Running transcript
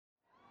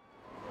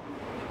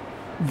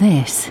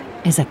This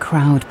is a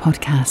Crowd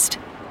podcast.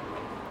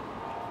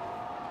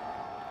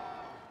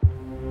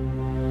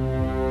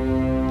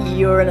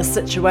 You're in a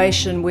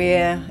situation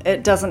where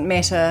it doesn't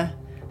matter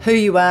who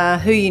you are,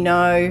 who you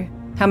know,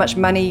 how much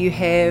money you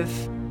have,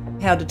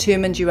 how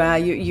determined you are,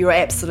 you're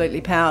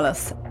absolutely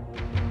powerless.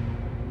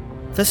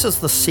 This is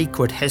the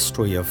secret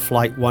history of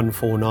Flight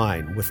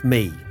 149 with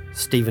me,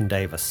 Stephen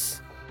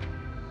Davis.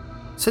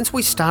 Since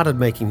we started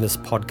making this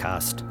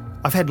podcast,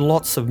 I've had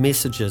lots of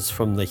messages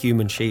from the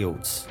human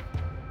shields.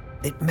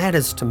 It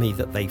matters to me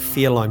that they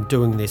feel I'm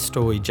doing their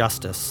story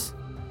justice,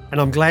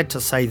 and I'm glad to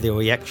say their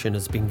reaction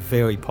has been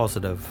very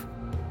positive.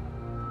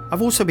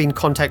 I've also been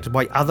contacted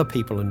by other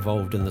people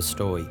involved in the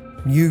story,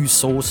 news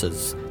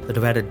sources that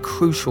have added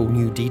crucial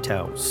new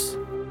details.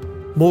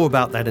 More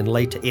about that in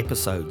later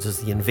episodes as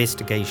the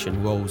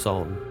investigation rolls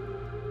on.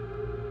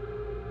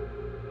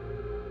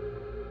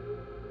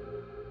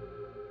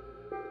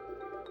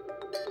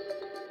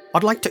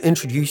 I'd like to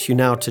introduce you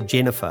now to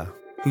Jennifer,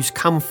 who's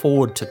come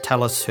forward to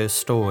tell us her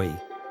story,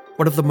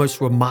 one of the most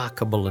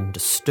remarkable and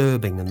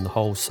disturbing in the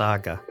whole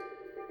saga.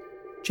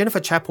 Jennifer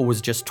Chappell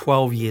was just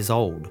 12 years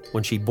old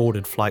when she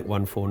boarded Flight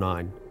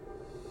 149.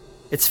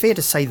 It's fair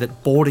to say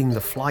that boarding the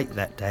flight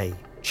that day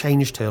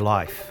changed her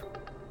life.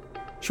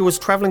 She was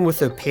travelling with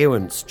her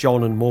parents,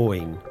 John and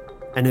Maureen,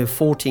 and her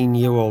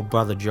 14-year-old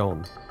brother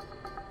John.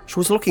 She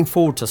was looking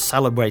forward to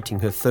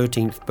celebrating her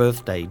 13th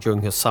birthday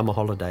during her summer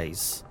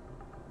holidays.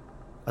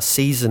 A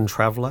seasoned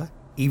traveller,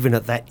 even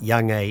at that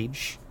young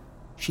age,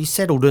 she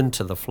settled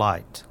into the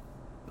flight.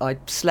 I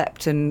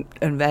slept and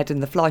read,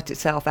 and the flight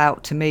itself,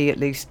 out to me at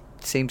least,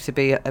 seemed to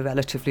be a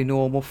relatively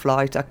normal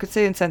flight. I could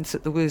see and sense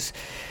that there was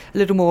a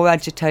little more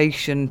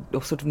agitation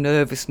or sort of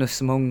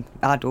nervousness among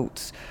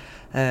adults.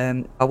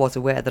 I was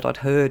aware that I'd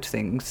heard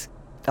things.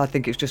 I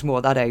think it was just more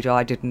at that age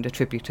I didn't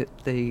attribute it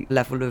the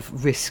level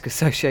of risk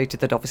associated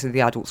that obviously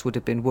the adults would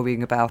have been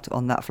worrying about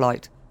on that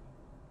flight.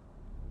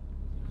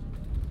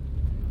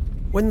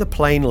 When the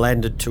plane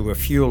landed to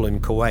refuel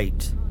in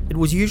Kuwait, it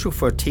was usual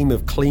for a team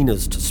of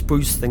cleaners to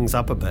spruce things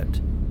up a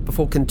bit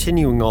before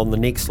continuing on the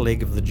next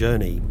leg of the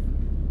journey.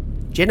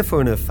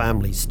 Jennifer and her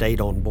family stayed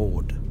on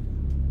board.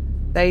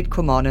 They'd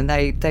come on and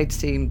they'd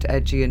seemed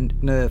edgy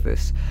and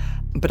nervous,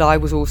 but I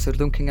was also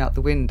looking out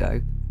the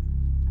window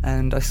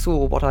and I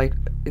saw what I,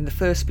 in the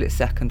first split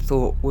second,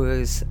 thought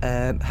was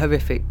a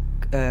horrific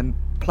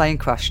plane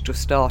crash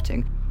just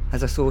starting,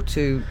 as I saw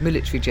two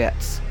military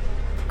jets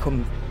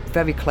come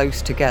very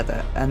close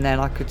together, and then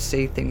I could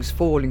see things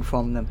falling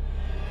from them.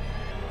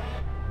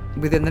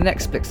 Within the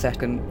next split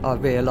second, I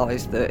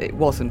realised that it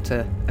wasn't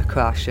a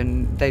crash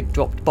and they'd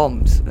dropped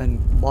bombs, and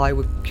why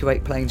were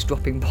Kuwait planes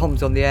dropping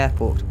bombs on the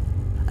airport?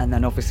 And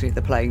then obviously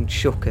the plane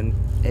shook and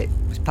it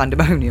was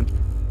pandemonium.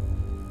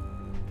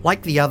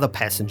 Like the other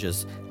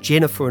passengers,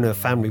 Jennifer and her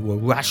family were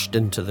rushed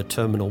into the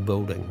terminal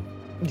building.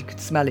 You could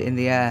smell it in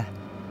the air,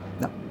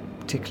 that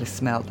particular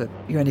smell that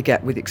you only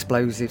get with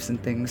explosives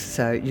and things.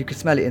 So you could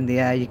smell it in the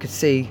air, you could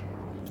see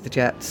the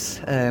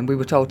jets. We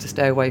were told to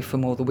stay away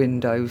from all the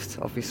windows,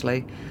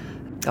 obviously.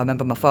 I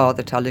remember my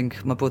father telling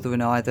my brother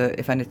and I that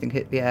if anything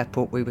hit the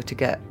airport, we were to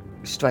get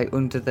straight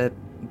under the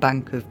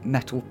bank of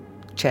metal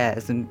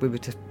chairs and we were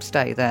to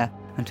stay there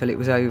until it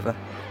was over.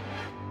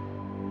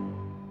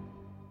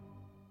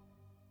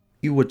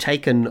 You were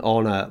taken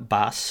on a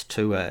bus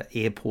to an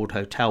airport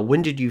hotel.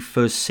 When did you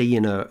first see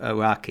an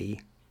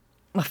Iraqi?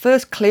 My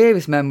first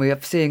clearest memory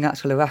of seeing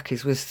actual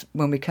Iraqis was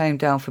when we came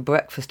down for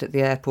breakfast at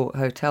the airport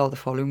hotel the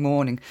following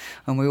morning,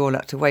 and we all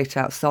had to wait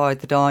outside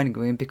the dining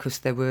room because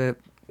there were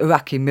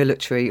Iraqi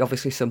military,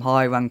 obviously some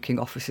high-ranking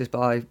officers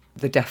by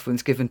the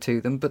deference given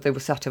to them, but they were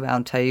sat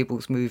around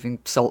tables moving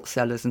salt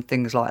cellars and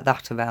things like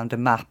that around a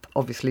map,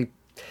 obviously,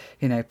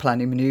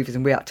 planning manoeuvres,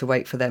 and we had to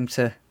wait for them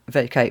to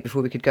vacate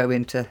before we could go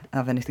in to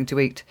have anything to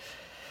eat.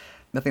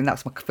 I think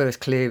that's my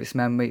first clearest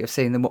memory of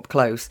seeing them up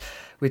close.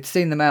 We'd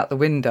seen them out the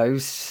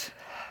windows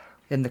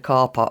in the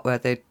car park where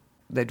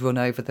they'd run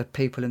over the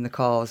people in the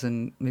cars,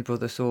 and my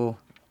brother saw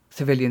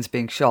civilians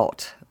being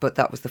shot, but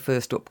that was the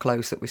first up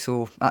close that we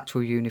saw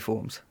actual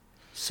uniforms.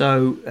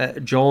 So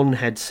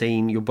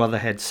your brother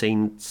had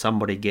seen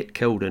somebody get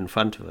killed in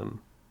front of him?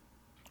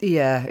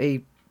 Yeah,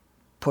 he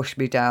pushed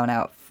me down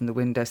out from the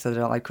window so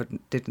that I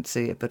didn't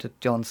see it, but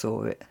John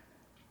saw it.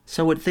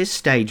 So at this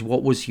stage,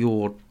 what was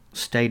your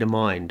state of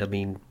mind? I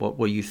mean, what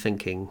were you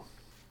thinking?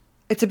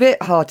 It's a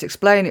bit hard to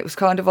explain. It was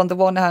kind of, on the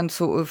one hand,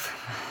 sort of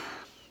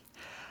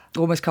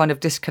almost kind of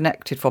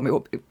disconnected from it,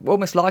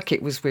 almost like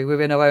it was we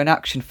were in our own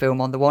action film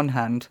on the one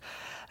hand,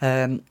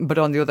 but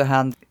on the other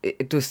hand,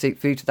 it does seep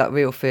through to that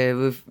real fear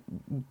of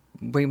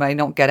we may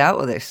not get out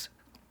of this.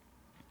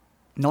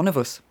 None of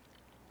us.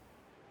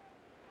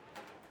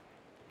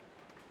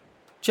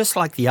 Just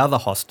like the other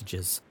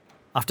hostages,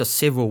 after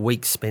several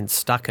weeks spent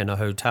stuck in a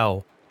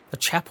hotel, the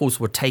Chappells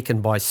were taken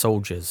by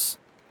soldiers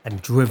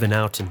and driven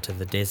out into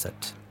the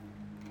desert.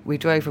 We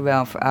drove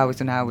around for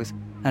hours and hours,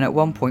 and at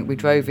one point we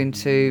drove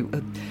into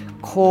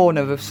a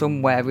corner of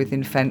somewhere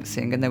within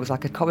fencing, and there was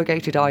like a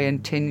corrugated iron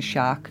tin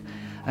shack,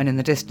 and in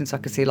the distance I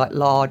could see like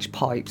large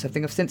pipes. I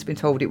think I've since been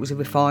told it was a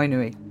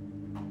refinery.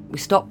 We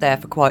stopped there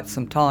for quite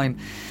some time,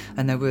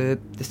 and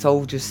the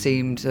soldiers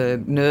seemed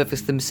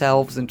nervous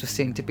themselves and just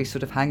seemed to be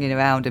sort of hanging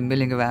around and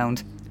milling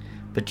around.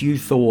 But you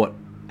thought,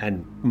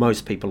 and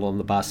most people on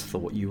the bus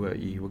thought, you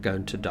were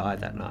going to die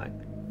that night.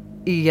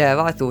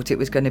 Yeah, I thought it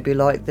was going to be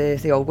like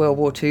the old World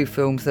War II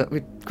films that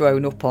we'd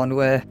grown up on,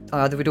 where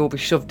either we'd all be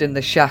shoved in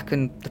the shack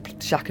and the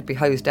shack would be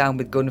hosed down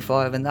with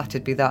gunfire and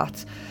that'd be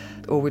that,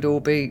 or we'd all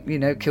be,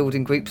 killed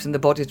in groups and the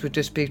bodies would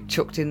just be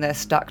chucked in there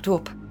stacked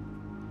up.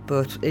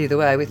 But either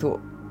way, we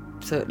thought,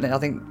 certainly, I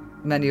think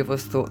many of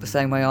us thought the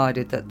same way I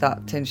did,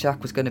 that tin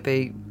shack was going to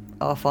be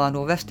our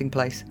final resting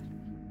place.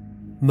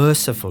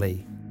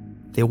 Mercifully,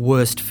 their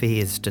worst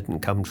fears didn't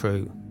come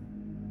true.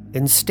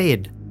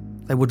 Instead,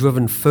 they were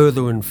driven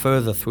further and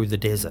further through the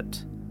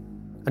desert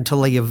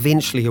until they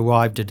eventually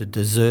arrived at a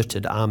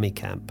deserted army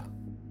camp.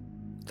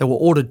 They were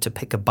ordered to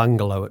pick a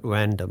bungalow at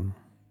random.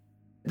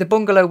 The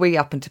bungalow we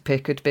happened to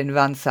pick had been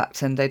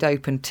ransacked, and they'd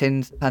opened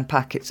tins and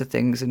packets of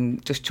things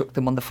and just chucked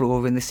them on the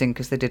floor in the sink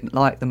because they didn't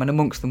like them, and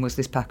amongst them was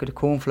this packet of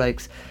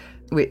cornflakes,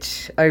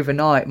 which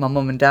overnight my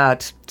mum and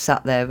dad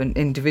sat there and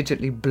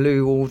individually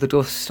blew all the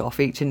dust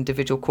off each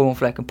individual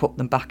cornflake and put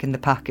them back in the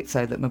packet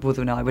so that my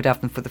brother and I would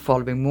have them for the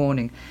following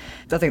morning.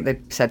 I think they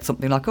said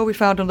something like, "Oh, we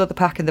found another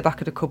pack in the back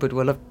of the cupboard."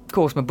 Well, of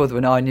course my brother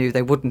and I knew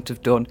they wouldn't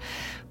have done,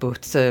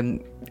 but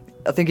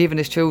I think even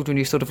as children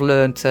you sort of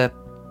learn to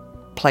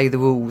play the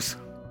rules.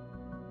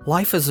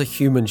 Life as a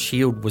human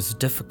shield was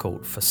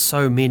difficult for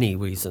so many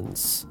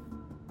reasons.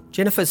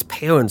 Jennifer's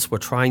parents were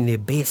trying their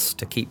best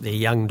to keep their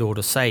young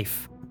daughter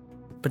safe,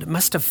 but it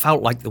must have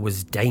felt like there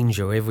was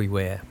danger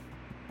everywhere.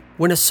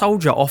 When a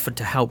soldier offered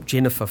to help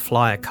Jennifer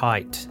fly a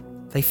kite,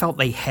 they felt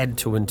they had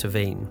to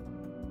intervene.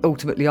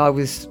 Ultimately,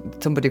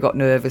 somebody got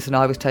nervous and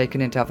I was taken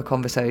in to have a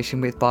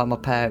conversation with by my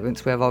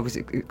parents, where I was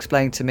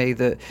explained to me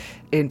that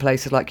in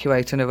places like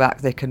Kuwait and Iraq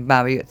they can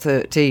marry at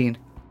 13.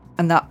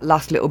 And that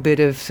last little bit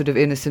of sort of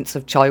innocence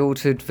of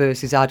childhood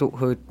versus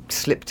adulthood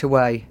slipped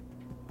away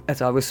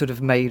as I was sort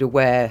of made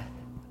aware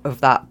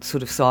of that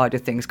sort of side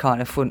of things kind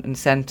of front and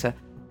centre.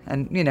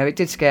 And, it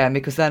did scare me,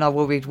 because then I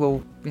worried,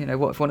 well,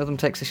 what if one of them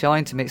takes a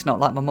shine to me? It's not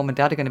like my mum and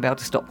dad are going to be able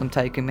to stop them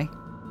taking me.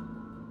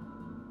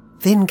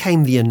 Then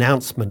came the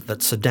announcement that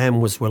Saddam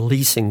was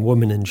releasing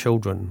women and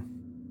children.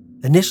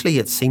 Initially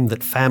it seemed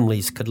that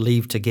families could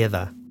leave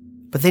together,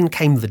 but then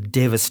came the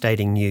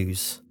devastating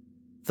news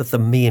that the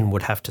men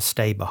would have to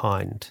stay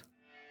behind.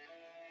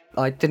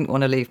 I didn't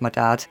want to leave my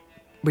dad.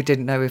 We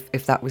didn't know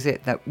if that was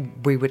it, that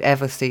we would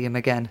ever see him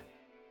again.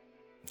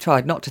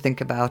 Tried not to think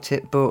about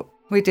it, but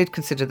we did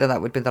consider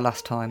that would be the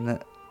last time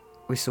that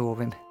we saw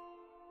him.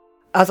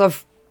 As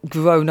I've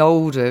grown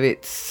older,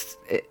 it's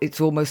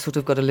almost sort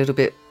of got a little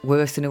bit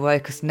worse in a way,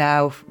 because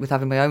now, with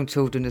having my own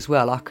children as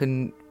well, I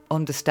can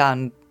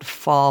understand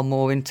far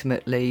more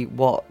intimately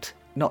what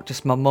not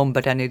just my mum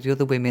but any of the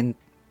other women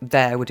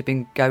there would have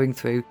been going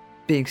through,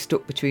 being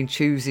stuck between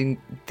choosing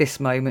this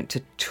moment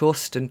to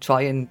trust and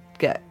try and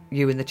get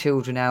you and the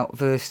children out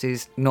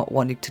versus not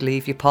wanting to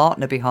leave your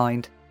partner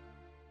behind.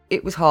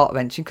 It was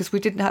heart-wrenching, because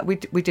we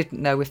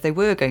didn't know if they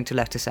were going to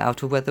let us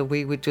out or whether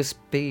we would just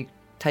be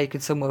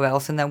taken somewhere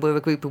else and then we're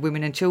a group of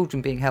women and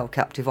children being held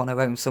captive on our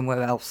own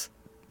somewhere else.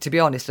 To be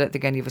honest, I don't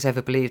think any of us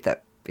ever believed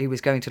that he was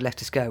going to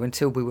let us go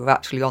until we were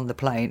actually on the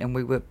plane and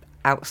we were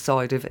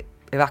outside of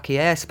Iraqi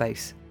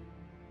airspace.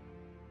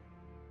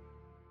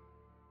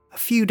 A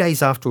few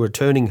days after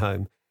returning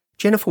home,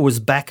 Jennifer was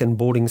back in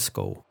boarding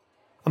school,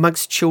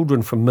 amongst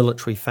children from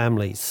military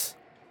families.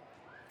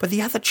 But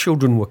the other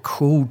children were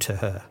cruel to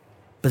her,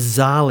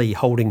 bizarrely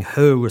holding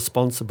her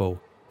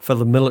responsible for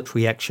the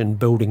military action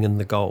building in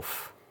the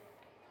Gulf.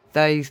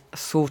 They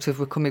sort of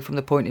were coming from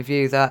the point of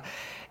view that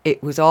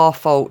it was our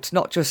fault,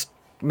 not just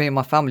me and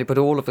my family, but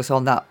all of us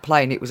on that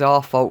plane. It was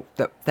our fault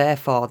that their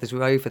fathers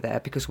were over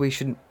there because we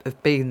shouldn't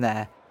have been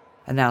there.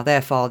 And now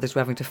their fathers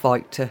were having to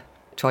fight to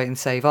try and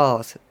save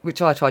ours, which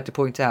I tried to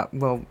point out,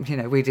 well,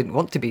 we didn't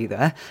want to be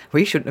there.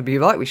 We shouldn't have been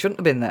right. We shouldn't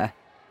have been there.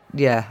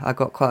 Yeah, I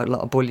got quite a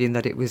lot of bullying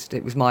that it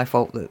was my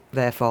fault that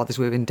their fathers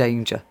were in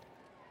danger.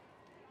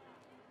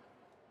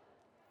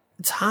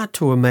 It's hard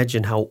to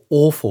imagine how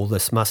awful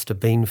this must have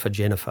been for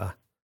Jennifer.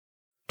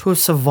 To have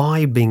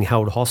survived being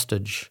held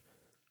hostage,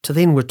 to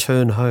then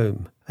return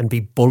home and be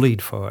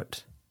bullied for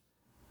it.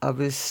 I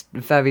was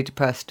very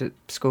depressed at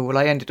school.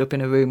 I ended up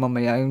in a room on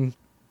my own.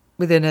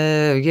 Within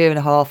a year and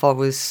a half, I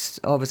was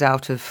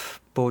out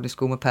of boarding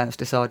school. My parents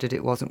decided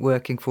it wasn't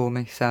working for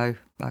me, so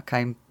I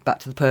came back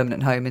to the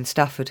permanent home in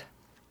Stafford.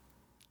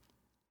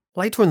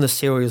 Later in the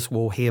series,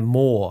 we'll hear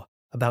more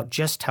about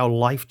just how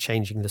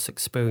life-changing this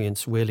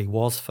experience really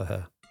was for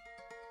her.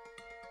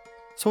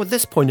 So at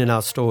this point in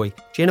our story,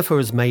 Jennifer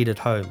is made at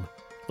home,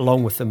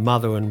 along with her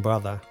mother and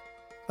brother.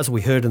 As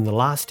we heard in the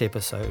last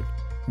episode,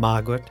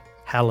 Margaret,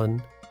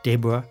 Helen,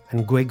 Deborah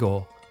and Gregor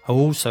are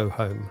also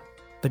home.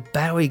 But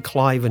Barry,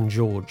 Clive and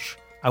George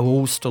are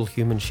all still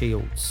human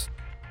shields,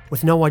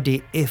 with no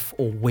idea if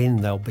or when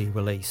they'll be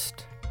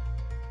released.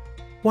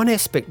 One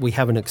aspect we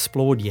haven't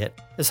explored yet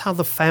is how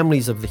the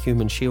families of the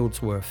human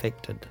shields were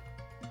affected.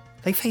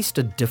 They faced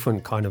a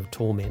different kind of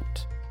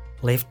torment.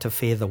 left to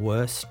fear the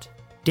worst,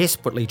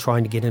 desperately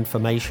trying to get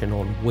information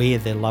on where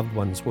their loved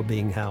ones were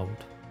being held,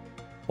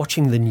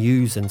 watching the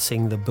news and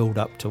seeing the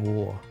build-up to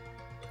war,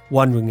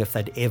 wondering if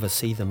they'd ever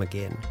see them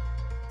again.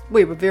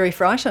 We were very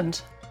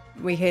frightened.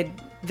 We had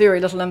very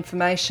little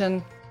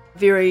information,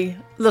 very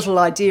little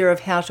idea of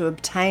how to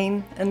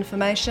obtain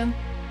information.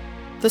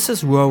 This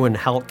is Rowan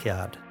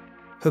Halkyard.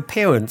 Her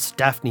parents,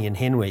 Daphne and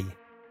Henry,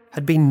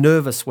 had been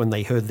nervous when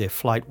they heard their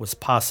flight was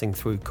passing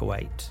through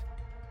Kuwait.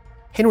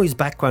 Henry's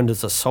background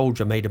as a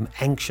soldier made him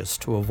anxious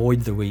to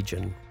avoid the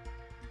region.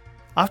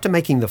 After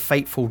making the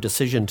fateful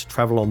decision to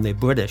travel on their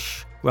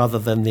British rather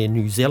than their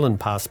New Zealand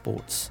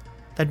passports,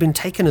 they'd been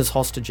taken as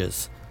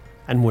hostages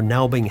and were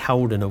now being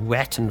held in a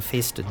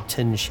rat-infested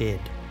tin shed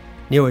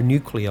near a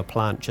nuclear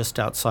plant just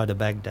outside of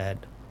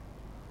Baghdad.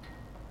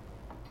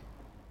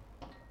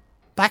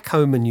 Back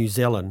home in New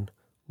Zealand,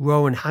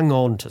 Rowan hung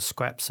on to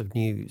scraps of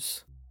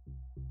news.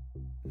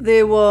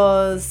 There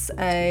was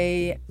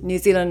a New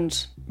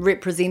Zealand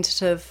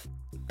representative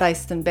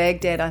based in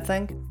Baghdad, I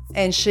think,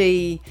 and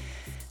she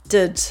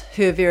did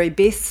her very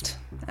best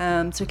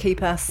to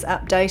keep us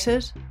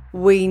updated.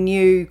 We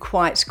knew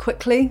quite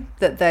quickly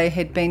that they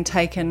had been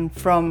taken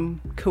from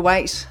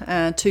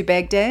Kuwait to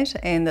Baghdad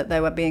and that they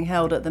were being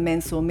held at the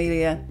Mansour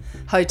Melia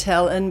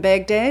Hotel in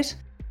Baghdad.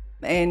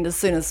 And as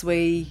soon as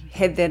we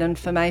had that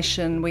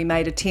information, we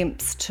made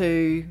attempts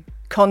to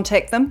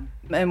contact them,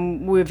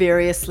 and were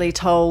variously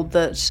told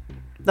that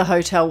the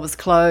hotel was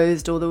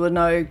closed or there were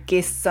no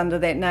guests under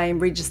that name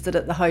registered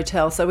at the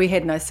hotel, so we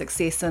had no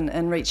success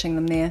in reaching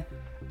them there.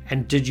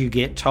 And did you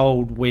get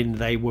told when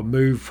they were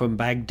moved from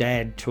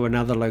Baghdad to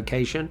another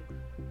location?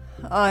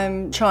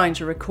 I'm trying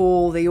to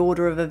recall the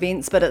order of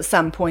events, but at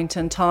some point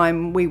in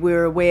time we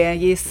were aware,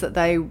 yes, that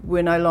they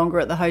were no longer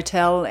at the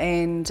hotel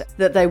and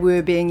that they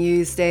were being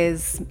used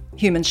as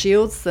human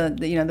shields.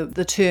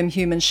 The term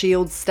human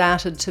shields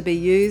started to be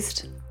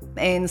used,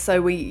 and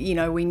so we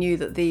knew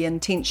that the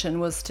intention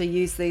was to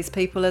use these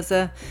people as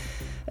a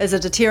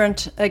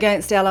deterrent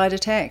against Allied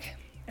attack.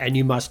 And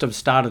you must have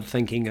started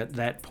thinking at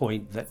that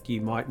point that you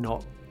might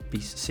not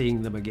be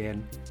seeing them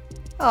again.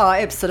 Oh,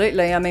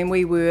 absolutely. I mean,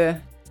 we were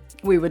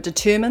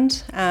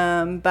determined,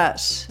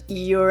 but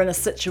you're in a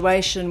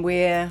situation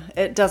where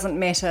it doesn't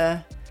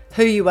matter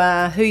who you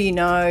are, who you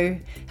know,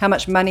 how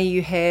much money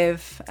you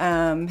have,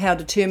 how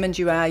determined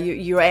you are,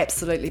 you're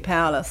absolutely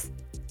powerless.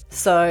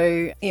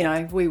 So,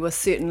 we were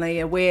certainly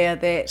aware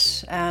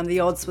that the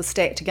odds were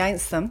stacked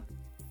against them.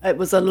 It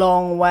was a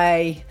long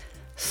way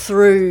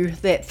through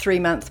that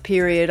 3-month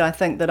period, I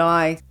think, that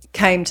I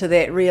came to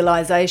that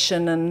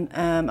realisation,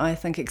 and I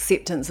think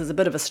acceptance is a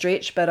bit of a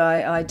stretch, but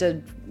I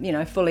did,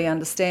 fully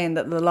understand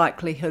that the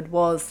likelihood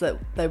was that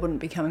they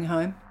wouldn't be coming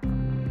home.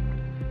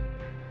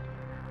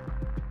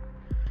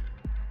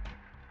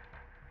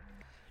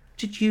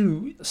 Did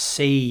you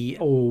see,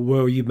 or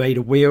were you made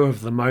aware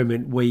of the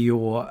moment where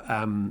your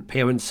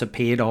parents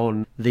appeared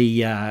on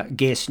the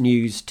Guess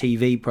News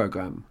TV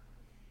programme?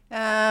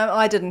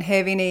 I didn't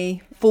have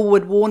any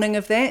forward warning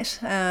of that.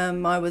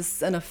 I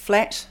was in a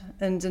flat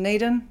in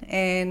Dunedin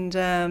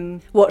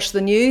and watched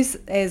the news,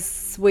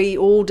 as we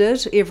all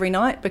did, every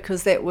night,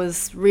 because that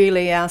was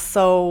really our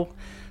sole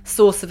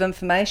source of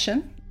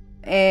information.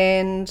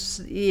 And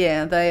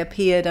they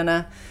appeared in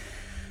a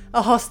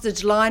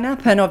hostage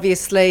lineup, and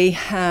obviously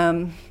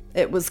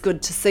it was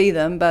good to see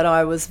them, but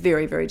I was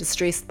very, very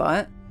distressed by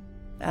it.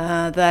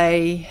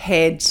 They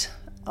had,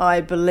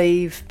 I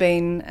believe,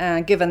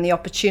 been given the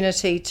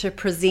opportunity to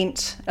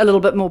present a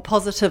little bit more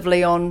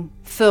positively on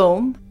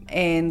film,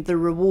 and the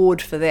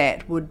reward for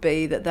that would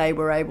be that they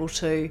were able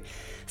to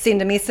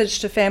send a message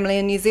to family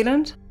in New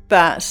Zealand,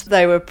 but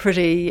they were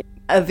pretty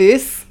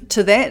averse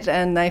to that,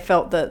 and they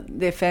felt that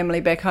their family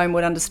back home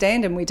would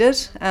understand, and we did.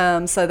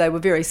 So they were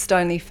very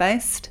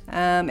stony-faced,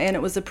 and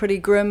it was a pretty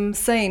grim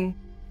scene.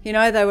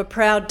 They were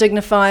proud,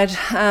 dignified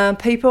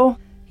people.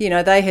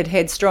 They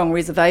had strong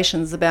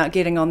reservations about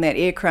getting on that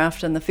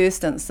aircraft in the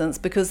first instance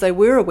because they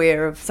were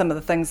aware of some of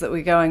the things that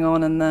were going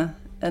on in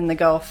the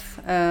Gulf.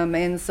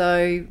 And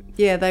so,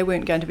 they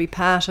weren't going to be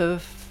part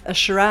of a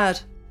charade.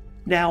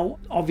 Now,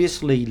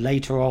 obviously,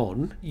 later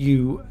on,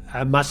 you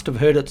must have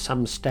heard at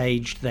some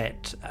stage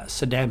that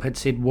Saddam had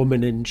said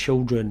women and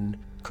children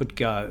could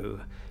go.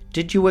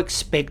 Did you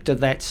expect at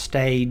that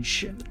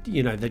stage,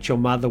 that your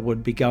mother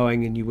would be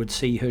going and you would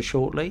see her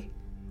shortly?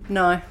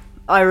 No.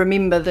 I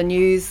remember the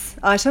news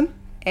item,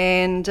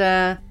 and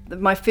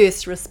my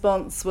first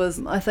response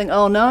was, I think,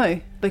 oh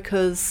no,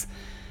 because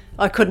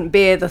I couldn't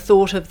bear the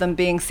thought of them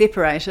being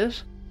separated.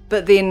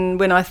 But then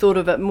when I thought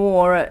of it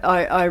more,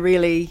 I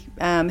really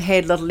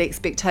had little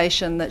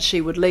expectation that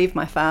she would leave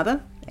my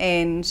father.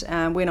 And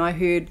when I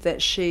heard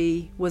that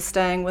she was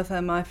staying with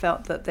him, I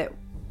felt that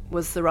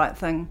was the right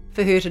thing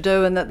for her to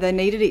do and that they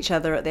needed each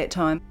other at that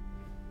time.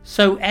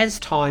 So as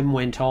time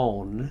went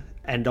on,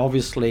 and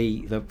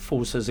obviously the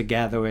forces are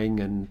gathering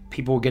and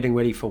people are getting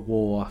ready for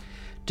war,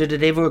 did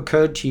it ever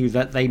occur to you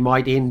that they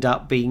might end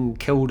up being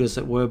killed, as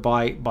it were,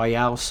 by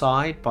our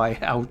side, by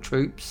our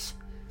troops?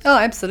 Oh,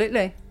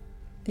 absolutely.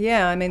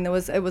 Yeah, I mean, it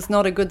was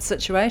not a good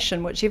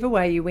situation, whichever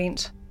way you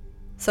went.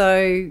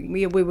 So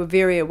we were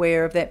very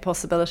aware of that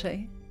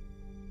possibility.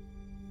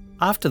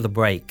 After the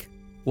break,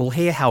 we'll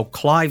hear how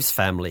Clive's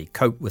family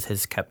coped with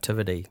his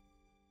captivity.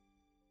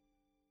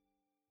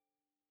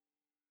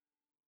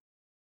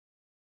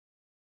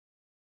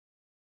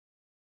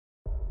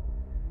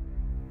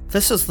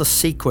 This is The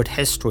Secret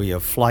History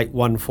of Flight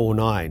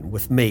 149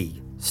 with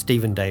me,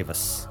 Stephen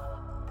Davis.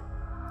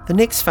 The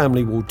next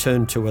family we'll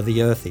turn to are the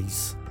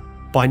Earthies.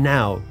 By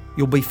now,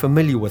 you'll be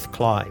familiar with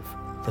Clive,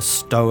 the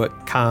stoic,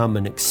 calm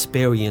and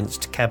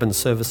experienced cabin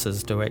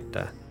services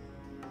director.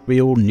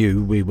 We all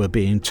knew we were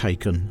being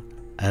taken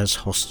as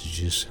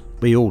hostages.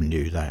 We all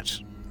knew that.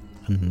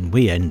 And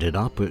we ended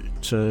up at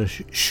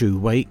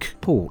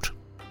Shoewake Port.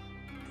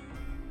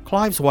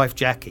 Clive's wife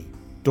Jackie,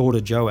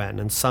 daughter Joanne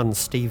and son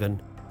Stephen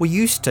were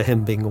used to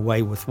him being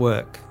away with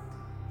work.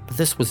 But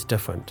this was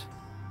different.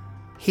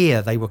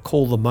 Here they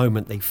recall the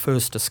moment they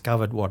first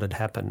discovered what had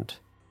happened.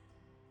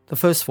 The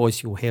first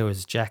voice you'll hear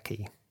is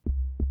Jackie.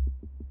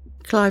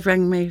 Clive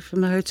rang me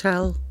from the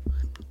hotel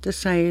to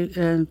say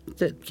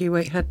that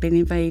Kuwait had been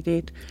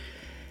invaded.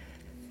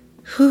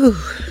 Whew,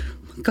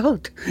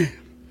 God.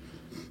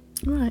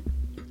 Right.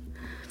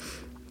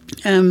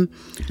 And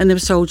there were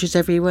soldiers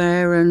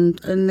everywhere, and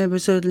there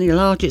was a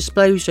large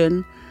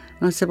explosion.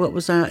 And I said, what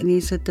was that? And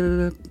he said they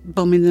were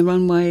bombing the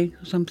runway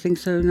or something,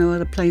 so no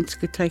other planes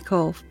could take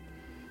off.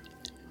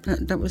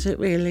 That was it,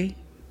 really.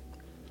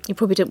 You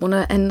probably didn't want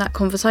to end that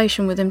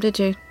conversation with him, did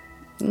you?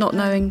 Not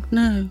knowing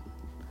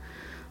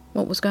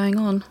what was going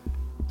on.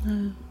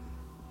 No.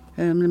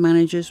 The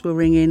managers were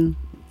ringing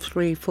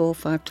 3, 4,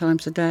 5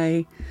 times a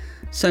day.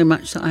 So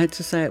much that I had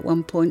to say at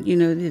one point,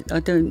 I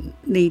don't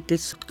need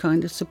this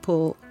kind of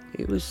support.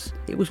 It was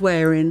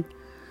wearing.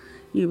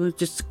 You were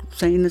just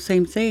saying the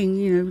same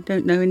thing,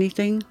 don't know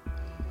anything.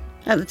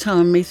 At the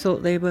time, we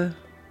thought they were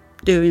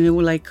doing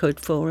all they could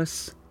for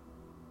us.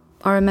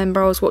 I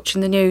remember I was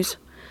watching the news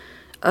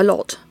a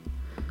lot,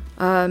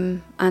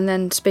 and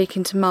then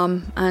speaking to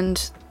Mum,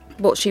 and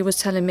what she was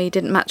telling me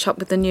didn't match up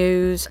with the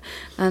news,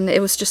 and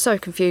it was just so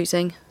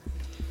confusing.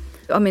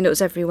 I mean, it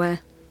was everywhere,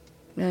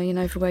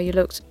 everywhere you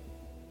looked.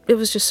 It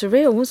was just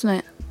surreal,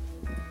 wasn't it?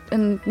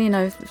 And,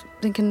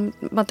 thinking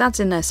my dad's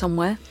in there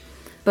somewhere,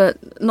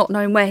 but not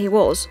knowing where he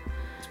was.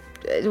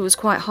 It was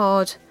quite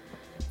hard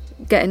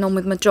getting on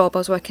with my job. I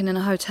was working in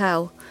a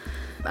hotel,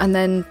 and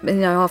then,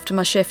 after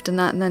my shift and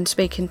that, and then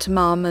speaking to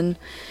Mum, and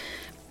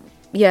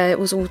yeah, it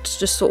was all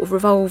just sort of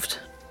revolved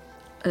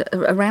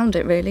around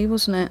it, really,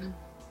 wasn't it?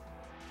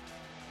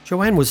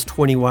 Joanne was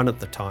 21 at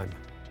the time,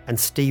 and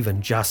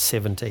Stephen just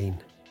 17.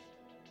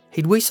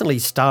 He'd recently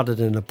started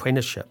an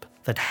apprenticeship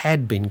that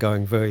had been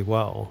going very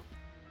well.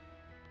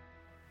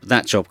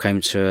 That job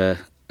came to an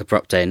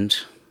abrupt end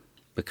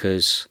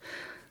because,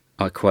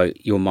 I quote,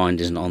 "your mind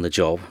isn't on the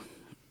job."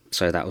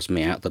 So that was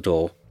me out the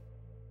door.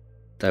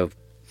 They were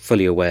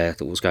fully aware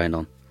that what was going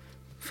on,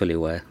 fully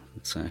aware.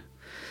 So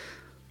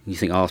you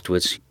think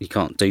afterwards, you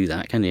can't do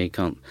that, can you? You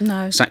can't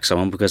sack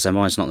someone because their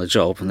mind's not on the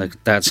job and their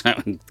dad's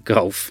out in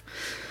golf.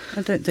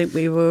 I don't think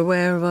we were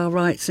aware of our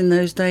rights in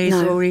those days,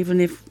 or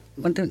even if,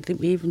 I don't think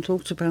we even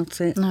thought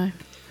about it. No.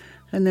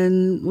 And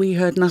then we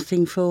heard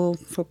nothing for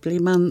probably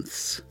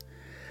months.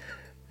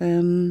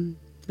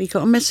 We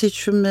got a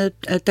message from a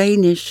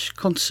Danish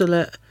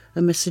consulate,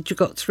 a message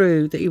got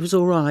through that he was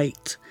all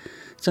right.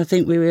 So I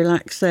think we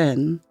relaxed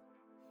then.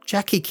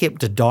 Jackie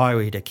kept a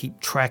diary to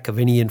keep track of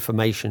any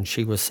information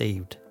she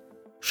received.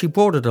 She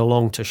brought it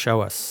along to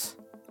show us.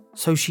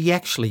 So she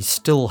actually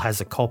still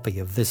has a copy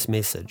of this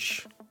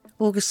message.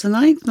 August the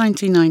 9th,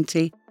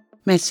 1990.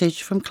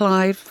 Message from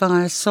Clive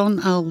via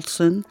Son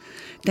Olsen,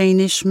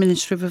 Danish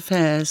Ministry of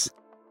Affairs.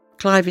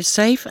 Clive is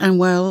safe and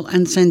well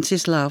and sends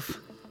his love.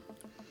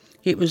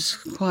 It was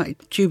quite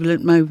a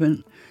jubilant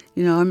moment.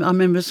 I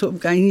remember sort of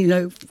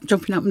going,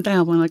 jumping up and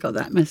down when I got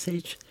that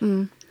message.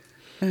 Mm.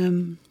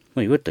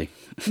 Well, you would do,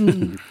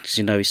 because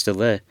he's still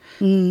there.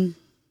 Mm.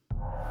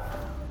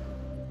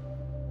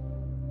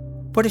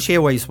 British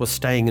Airways was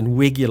staying in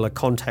regular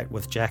contact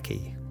with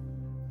Jackie,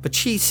 but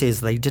she says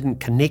they didn't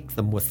connect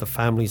them with the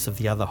families of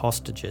the other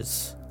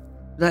hostages.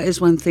 That is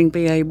one thing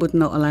BA would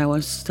not allow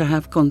us to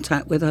have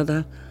contact with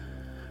other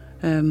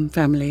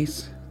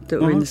families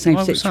that were in the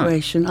same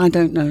situation. I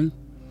don't know.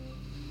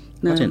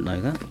 No. I didn't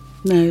know that.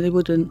 No, they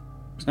wouldn't.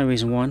 There's no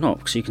reason why not,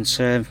 because you can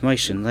share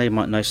information. They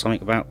might know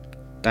something about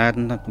Dad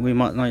and we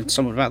might know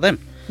something about them.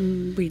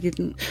 We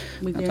didn't.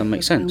 That doesn't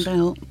make sense.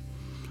 Found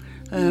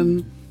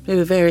out. There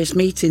were various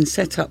meetings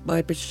set up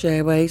by British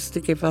Airways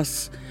to give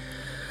us,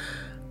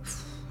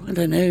 I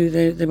don't know,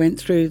 they went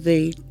through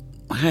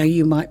how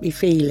you might be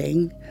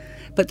feeling,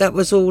 but that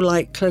was all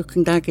like cloak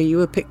and dagger. You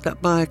were picked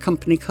up by a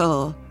company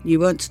car. You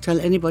weren't to tell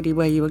anybody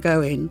where you were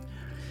going,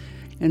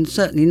 and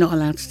certainly not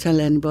allowed to tell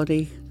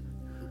anybody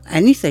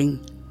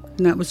anything.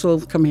 And that was all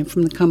coming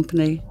from the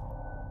company.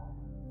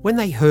 When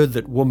they heard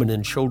that women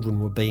and children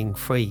were being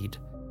freed,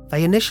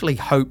 they initially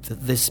hoped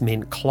that this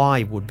meant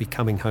Clive would be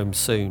coming home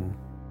soon.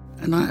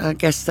 And I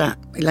guess that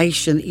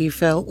elation that you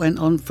felt went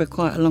on for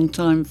quite a long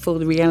time before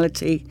the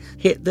reality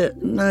hit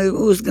that no, it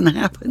was going to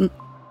happen.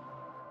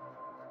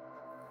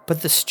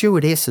 But the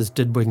stewardesses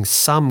did bring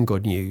some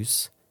good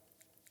news.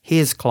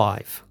 Here's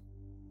Clive.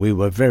 We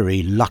were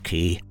very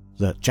lucky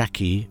that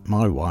Jackie,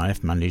 my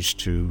wife, managed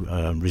to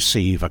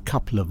receive a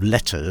couple of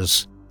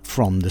letters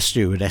from the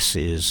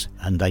stewardesses,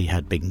 and they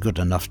had been good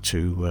enough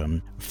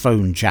to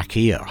phone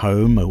Jackie at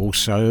home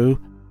also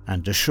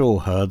and assure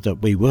her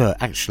that we were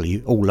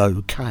actually all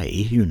okay.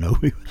 You know,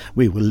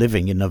 we were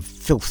living in a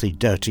filthy,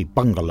 dirty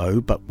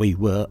bungalow, but we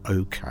were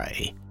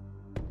okay.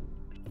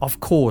 Of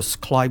course,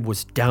 Clive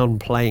was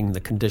downplaying the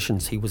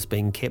conditions he was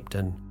being kept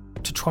in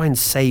to try and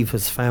save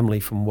his family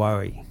from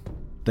worry.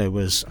 There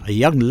was a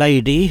young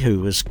lady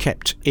who was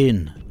kept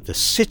in the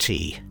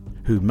city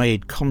who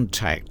made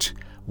contact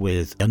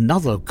with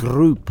another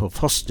group of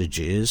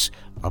hostages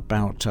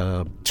about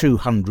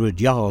 200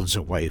 yards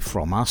away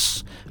from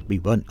us. We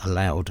weren't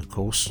allowed, of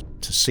course,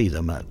 to see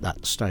them at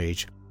that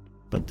stage.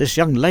 But this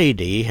young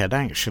lady had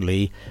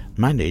actually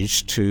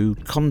managed to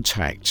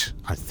contact,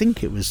 I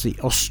think it was the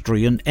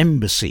Austrian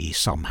embassy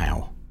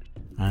somehow.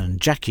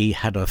 And Jackie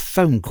had a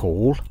phone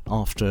call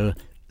after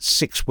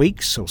 6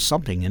 weeks or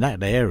something in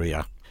that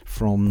area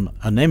from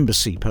an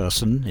embassy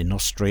person in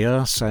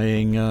Austria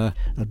saying, a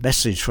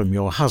message from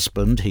your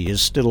husband, he is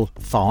still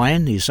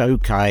fine, he's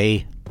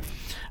okay,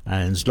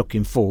 and is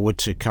looking forward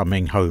to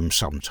coming home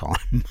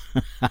sometime.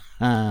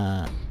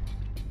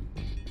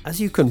 As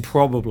you can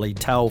probably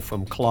tell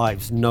from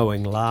Clive's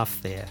knowing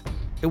laugh there,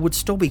 it would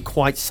still be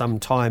quite some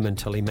time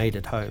until he made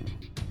it home.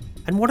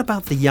 And what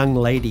about the young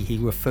lady he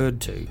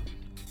referred to?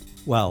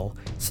 Well,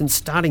 since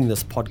starting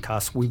this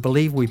podcast, we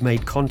believe we've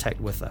made contact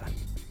with her.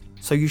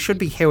 So you should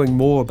be hearing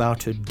more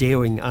about her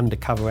daring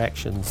undercover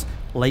actions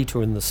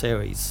later in the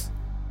series.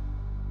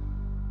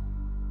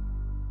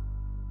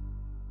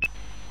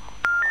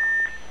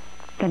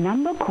 The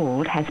number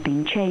called has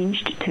been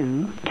changed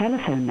to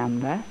telephone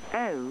number.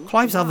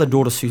 Clive's other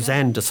daughter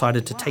Suzanne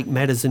decided to take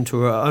matters into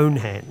her own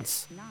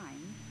hands.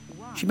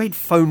 She made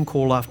phone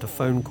call after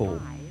phone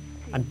call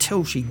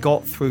until she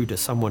got through to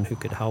someone who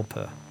could help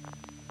her.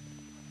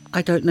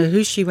 I don't know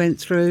who she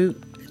went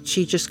through.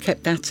 She just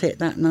kept at it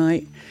that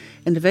night.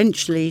 And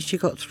eventually she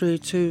got through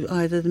to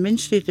either the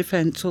Ministry of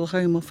Defence or the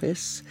Home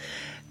Office.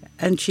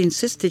 And she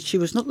insisted she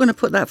was not going to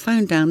put that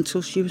phone down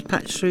until she was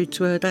patched through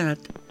to her dad.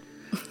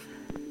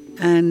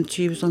 And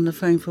she was on the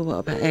phone for,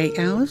 about 8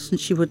 hours? And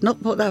she would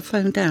not put that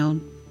phone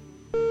down.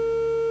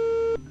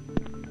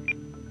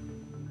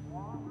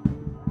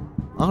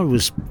 I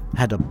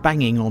had a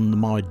banging on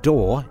my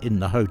door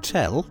in the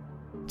hotel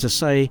to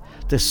say,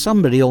 there's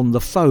somebody on the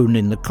phone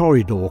in the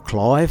corridor,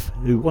 Clive,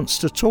 who wants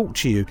to talk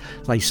to you.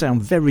 They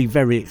sound very,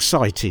 very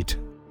excited.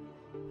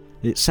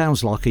 It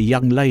sounds like a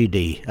young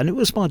lady, and it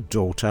was my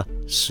daughter,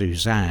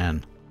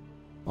 Suzanne.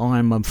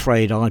 I'm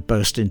afraid I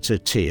burst into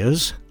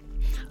tears,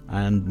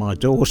 and my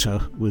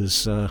daughter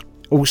was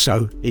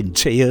also in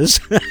tears.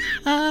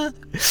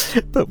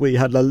 But we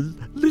had a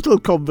little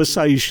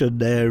conversation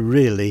there,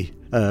 really,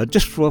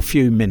 just for a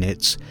few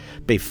minutes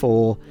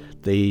before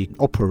the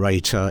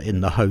operator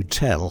in the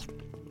hotel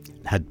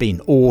had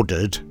been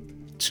ordered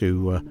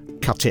to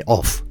cut it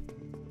off,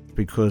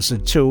 because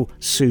until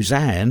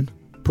Suzanne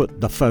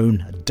put the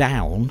phone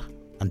down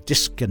and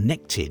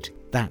disconnected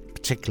that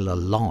particular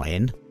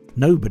line,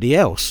 nobody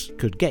else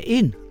could get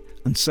in.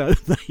 And so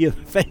they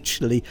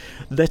eventually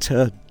let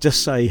her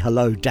just say,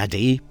 hello,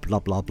 Daddy, blah,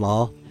 blah,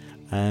 blah.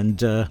 And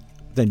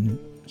then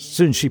as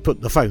soon as she put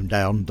the phone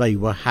down, they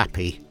were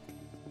happy.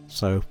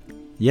 So,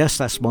 yes,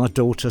 that's my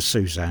daughter,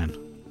 Suzanne.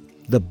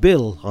 The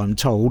bill, I'm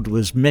told,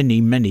 was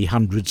many, many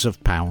hundreds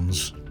of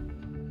pounds.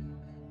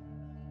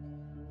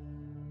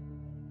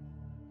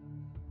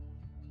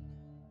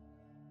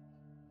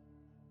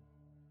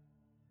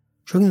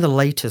 During the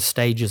later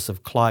stages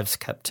of Clive's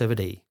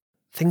captivity,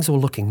 things were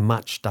looking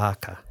much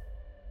darker.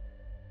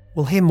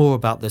 We'll hear more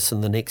about this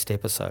in the next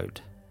episode.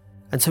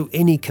 And so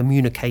any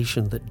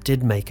communication that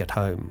did make it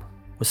home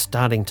was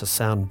starting to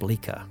sound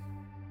bleaker.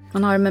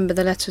 And I remember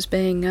the letters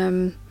being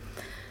at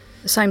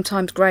the same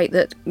times great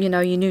that, you know,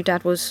 you knew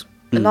Dad was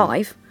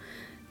alive,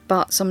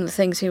 but some of the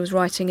things he was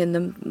writing in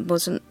them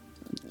wasn't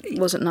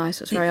nice.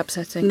 It was very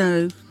upsetting.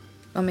 No.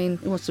 I mean...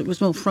 It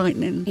was more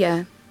frightening.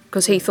 Yeah,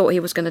 because he thought he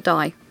was going to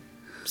die.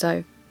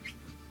 So,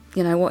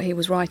 you know, what he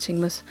was writing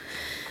was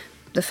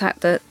the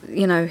fact that,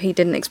 you know, he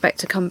didn't expect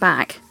to come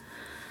back.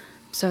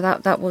 So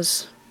that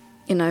was,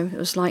 you know, it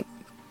was like,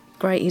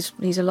 great,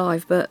 he's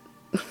alive, but,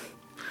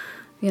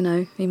 you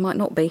know, he might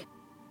not be.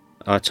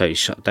 I totally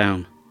shut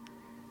down.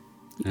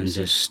 And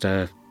just...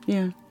 Yeah.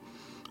 It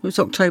was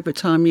October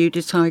time, you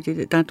decided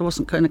that Dad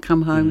wasn't going to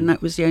come home, and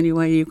that was the only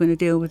way you were going to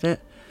deal with it.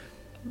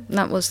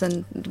 That was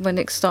then when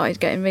it started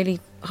getting really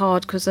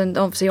hard, because then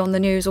obviously on the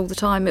news all the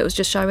time it was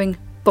just showing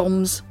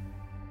bombs.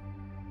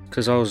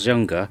 Because I was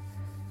younger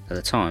at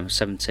the time,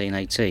 17,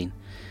 18,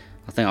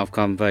 I think I've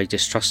become very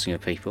distrusting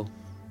of people.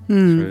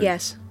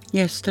 Yes.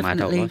 Yes, my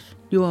adult definitely. life.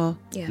 You are.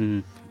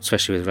 Yeah.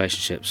 Especially with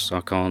relationships.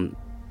 I can't,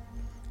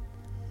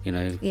 you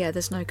know... Yeah,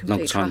 there's no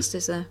complete trust,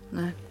 is there?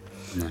 No.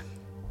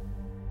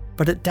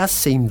 But it does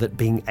seem that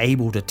being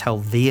able to tell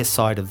their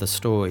side of the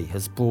story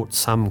has brought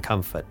some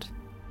comfort.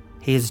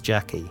 Here's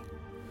Jackie.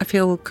 I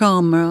feel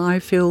calmer. I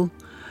feel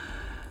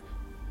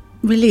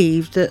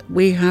relieved that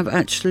we have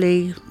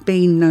actually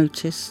been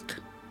noticed.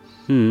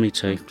 Me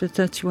too. After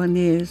 31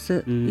 years,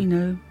 that, you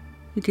know,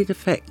 it did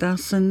affect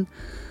us, and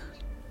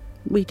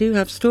we do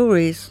have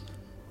stories.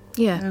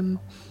 Yeah.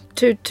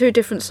 Two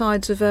different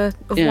sides of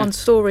one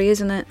story,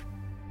 isn't it?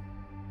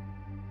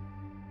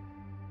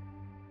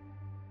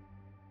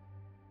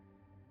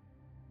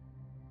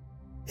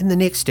 In the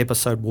next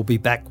episode, we'll be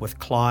back with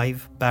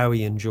Clive,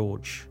 Barry and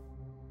George.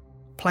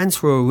 Plans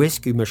for a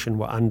rescue mission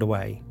were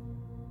underway.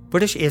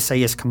 British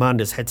SAS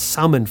commanders had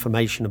some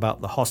information about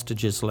the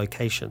hostages'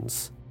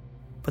 locations,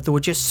 but there were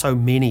just so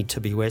many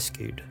to be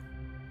rescued.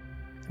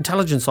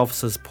 Intelligence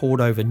officers pored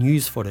over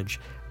news footage,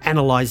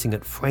 analysing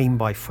it frame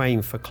by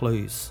frame for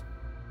clues.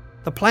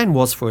 The plan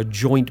was for a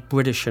joint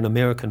British and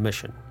American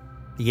mission,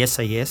 the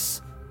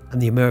SAS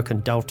and the American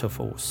Delta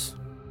Force.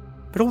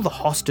 But all the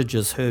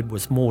hostages heard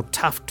was more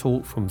tough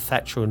talk from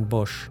Thatcher and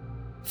Bush,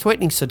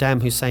 threatening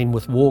Saddam Hussein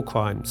with war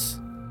crimes.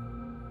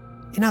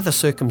 In other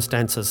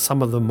circumstances,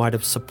 some of them might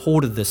have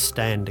supported this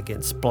stand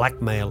against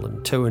blackmail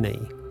and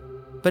tyranny.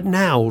 But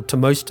now, to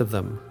most of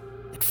them,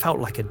 it felt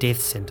like a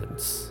death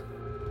sentence.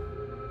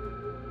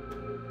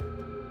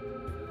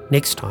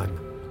 Next time,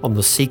 on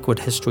the secret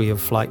history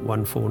of Flight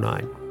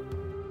 149.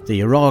 The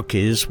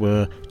Iraqis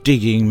were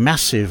digging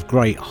massive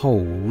great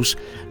holes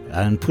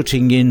and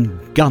putting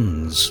in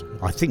guns.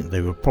 I think they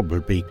were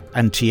probably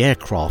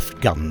anti-aircraft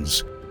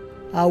guns.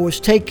 I was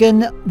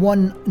taken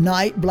one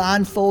night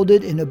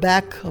blindfolded in the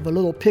back of a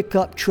little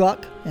pickup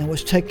truck and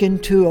was taken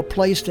to a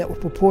place that was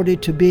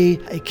purported to be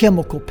a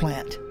chemical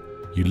plant.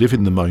 You live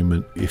in the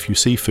moment. If you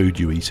see food,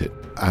 you eat it.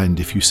 And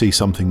if you see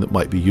something that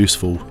might be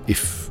useful,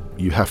 if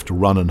you have to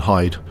run and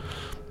hide,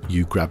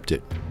 you grabbed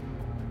it.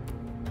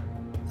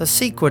 The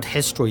Secret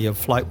History of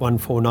Flight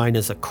 149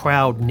 is a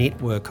Crowd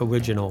Network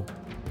original.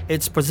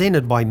 It's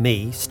presented by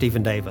me,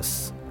 Stephen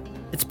Davis.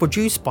 It's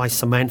produced by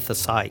Samantha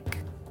Syke.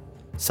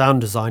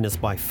 Sound design is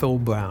by Phil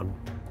Brown.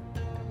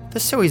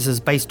 This series is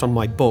based on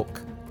my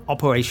book,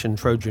 Operation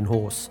Trojan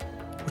Horse,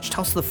 which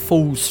tells the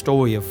full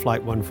story of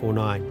Flight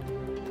 149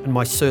 and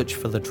my search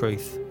for the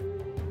truth.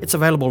 It's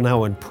available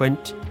now in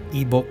print,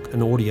 ebook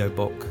and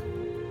audiobook.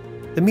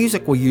 The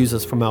music we use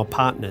is from our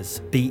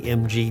partners,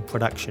 BMG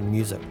Production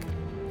Music.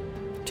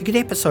 To get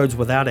episodes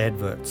without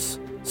adverts,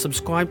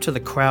 subscribe to the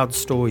Crowd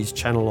Stories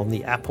channel on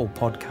the Apple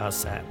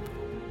Podcasts app.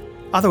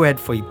 Other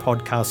ad-free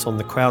podcasts on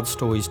the Crowd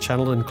Stories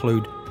channel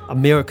include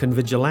American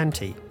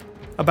Vigilante,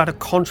 about a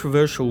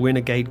controversial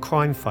renegade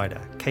crime fighter,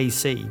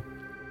 KC,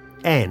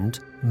 and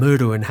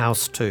Murder in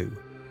House 2,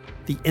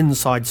 the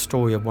inside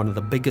story of one of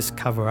the biggest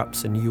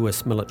cover-ups in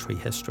US military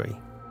history.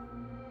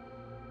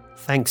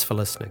 Thanks for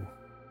listening.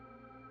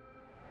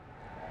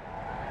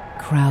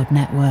 Crowd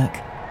Network,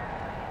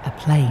 a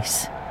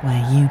place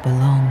where you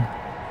belong.